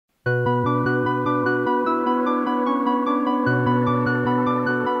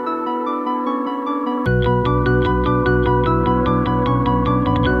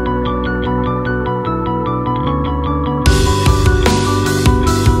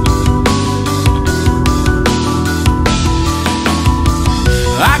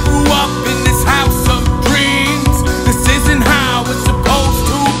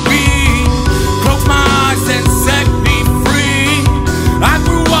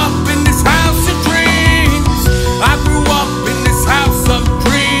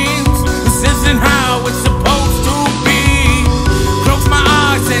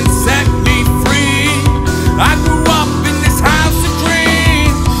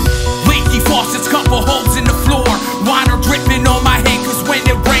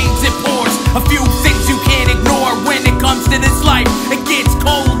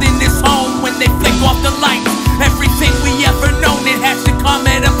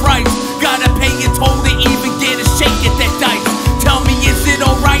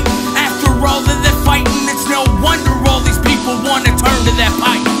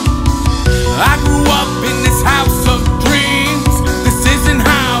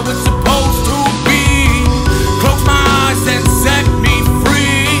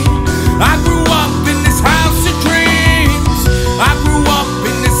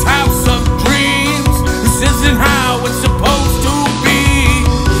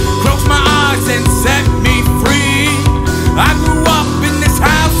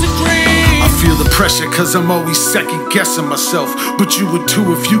pressure, cause I'm always second guessing myself. But you would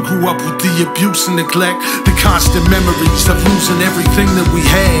too if you grew up with the abuse and neglect, the constant memories of losing everything that we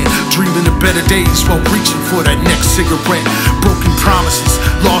had, dreaming of better days while reaching for that next cigarette. Broken promises,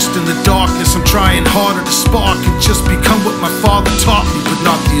 lost in the darkness. I'm trying harder to spark and just become what my father taught me, but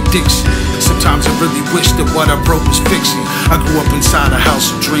not the addiction. Sometimes I really wish that what I wrote was fiction. I grew up inside a house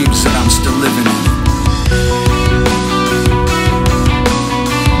of dreams that I'm still living in.